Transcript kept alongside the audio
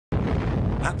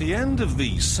At the end of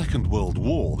the Second World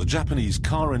War, the Japanese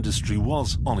car industry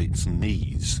was on its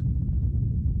knees.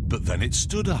 But then it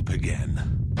stood up again.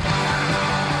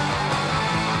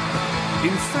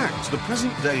 In fact, the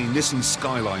present-day NISSAN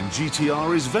Skyline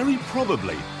GTR is very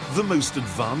probably the most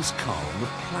advanced car on the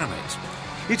planet.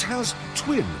 It has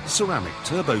twin ceramic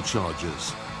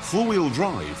turbochargers, four-wheel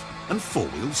drive and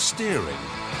four-wheel steering.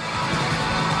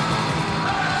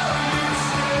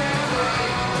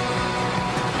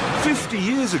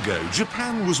 Years ago,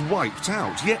 Japan was wiped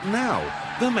out, yet now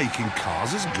they're making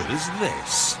cars as good as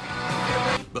this.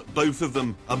 But both of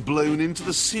them are blown into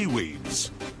the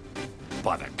seaweeds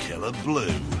by the killer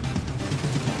blue.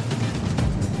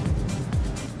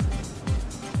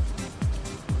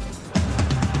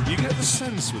 You get the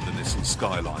sense with the Nissan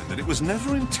Skyline that it was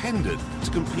never intended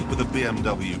to compete with a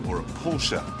BMW or a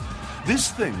Porsche.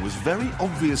 This thing was very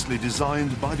obviously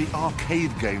designed by the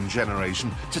arcade game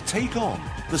generation to take on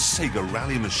the Sega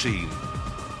Rally machine.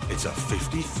 It's a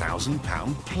 £50,000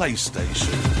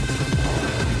 PlayStation.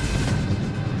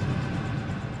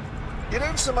 You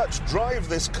don't so much drive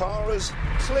this car as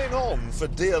cling on for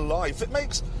dear life. It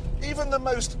makes even the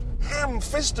most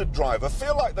ham-fisted driver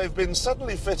feel like they've been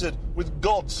suddenly fitted with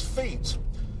God's feet.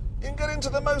 You can get into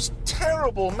the most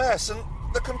terrible mess and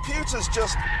the computers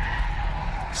just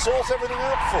sort everything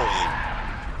out for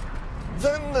you.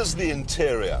 Then there's the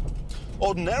interior.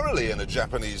 Ordinarily in a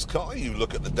Japanese car, you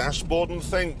look at the dashboard and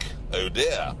think, oh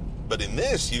dear. But in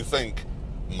this, you think,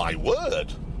 my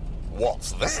word,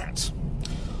 what's that?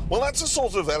 Well, that's a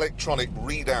sort of electronic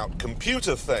readout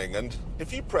computer thing, and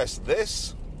if you press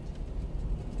this,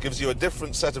 it gives you a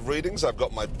different set of readings. I've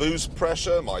got my boost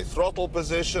pressure, my throttle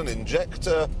position,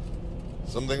 injector,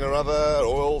 something or other,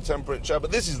 oil temperature,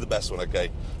 but this is the best one, okay?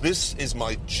 This is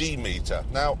my G meter.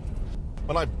 Now,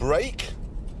 when I brake,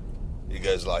 it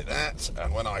goes like that,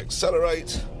 and when I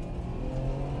accelerate,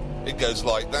 it goes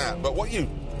like that. But what you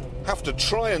have to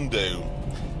try and do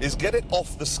is get it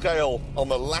off the scale on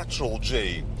the lateral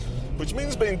G, which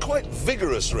means being quite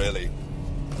vigorous, really.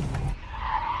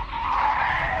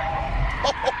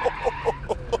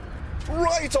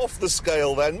 Right off the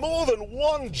scale, then, more than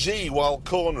 1 G while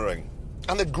cornering.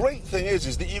 And the great thing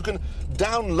is that you can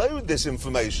download this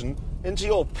information into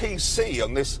your PC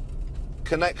on this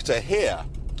connector here.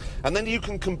 And then you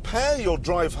can compare your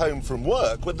drive home from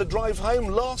work with the drive home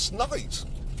last night.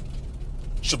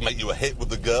 Should make you a hit with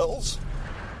the girls.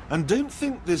 And don't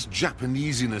think this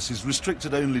Japanesiness is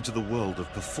restricted only to the world of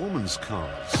performance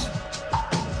cars.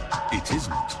 It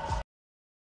isn't.